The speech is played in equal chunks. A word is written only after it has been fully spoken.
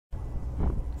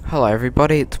Hello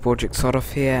everybody, it's Baldrick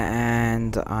sodoff here,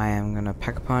 and I am gonna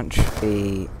pack a punch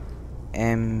the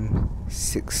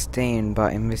M16,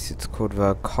 but in this it's called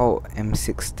the Colt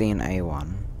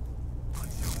M16A1.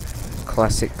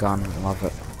 Classic gun, love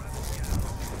it.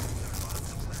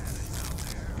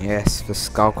 Yes, the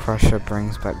Skullcrusher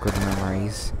brings back good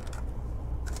memories.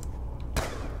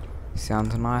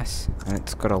 Sounds nice, and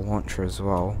it's got a launcher as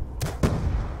well.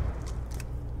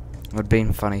 It would have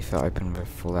been funny if it opened with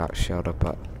full out shelter,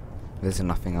 but there's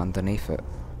nothing underneath it,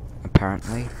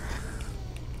 apparently.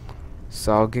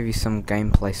 So I'll give you some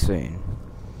gameplay soon.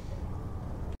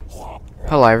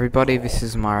 Hello everybody, this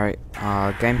is my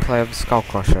gameplay of the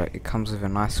Skullcrusher. It comes with a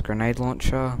nice grenade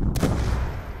launcher,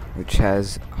 which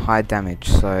has high damage,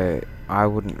 so I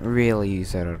wouldn't really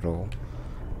use that at all.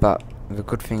 But the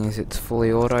good thing is it's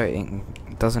fully auto.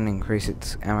 It doesn't increase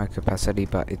its ammo capacity,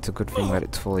 but it's a good thing that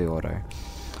it's fully auto.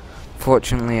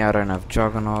 Fortunately, I don't have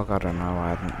Juggernog. I don't know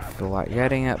why I didn't feel like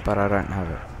getting it, but I don't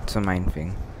have it. It's the main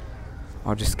thing.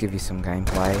 I'll just give you some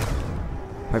gameplay.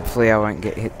 Hopefully I won't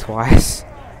get hit twice.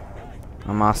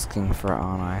 I'm asking for it,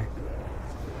 aren't I?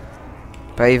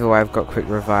 But either way, I've got quick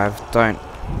revive. Don't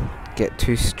get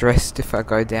too stressed if I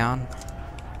go down.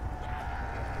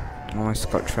 Almost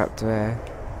got trapped there.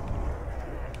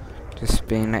 Just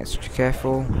being extra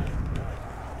careful.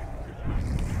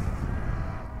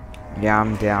 Yeah,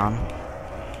 I'm down.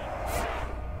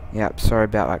 Yep, sorry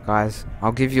about that, guys.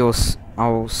 I'll give you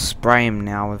I'll spray him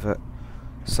now with it,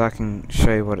 so I can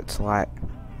show you what it's like.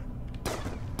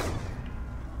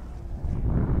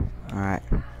 Alright.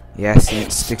 Yes,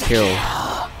 insta-kill.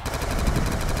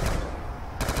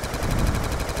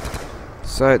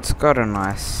 So it's got a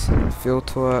nice feel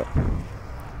to it.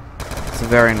 It's a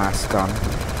very nice gun.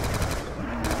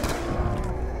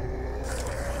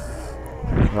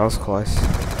 That was close.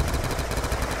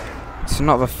 It's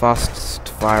not the fastest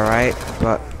fire rate,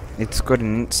 but it's good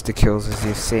in insta-kills, as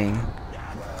you've seen.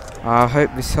 I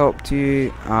hope this helped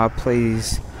you.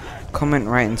 Please comment,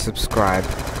 rate and subscribe.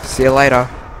 See you later.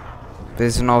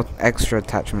 There's no extra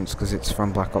attachments because it's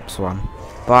from Black Ops 1.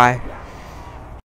 Bye.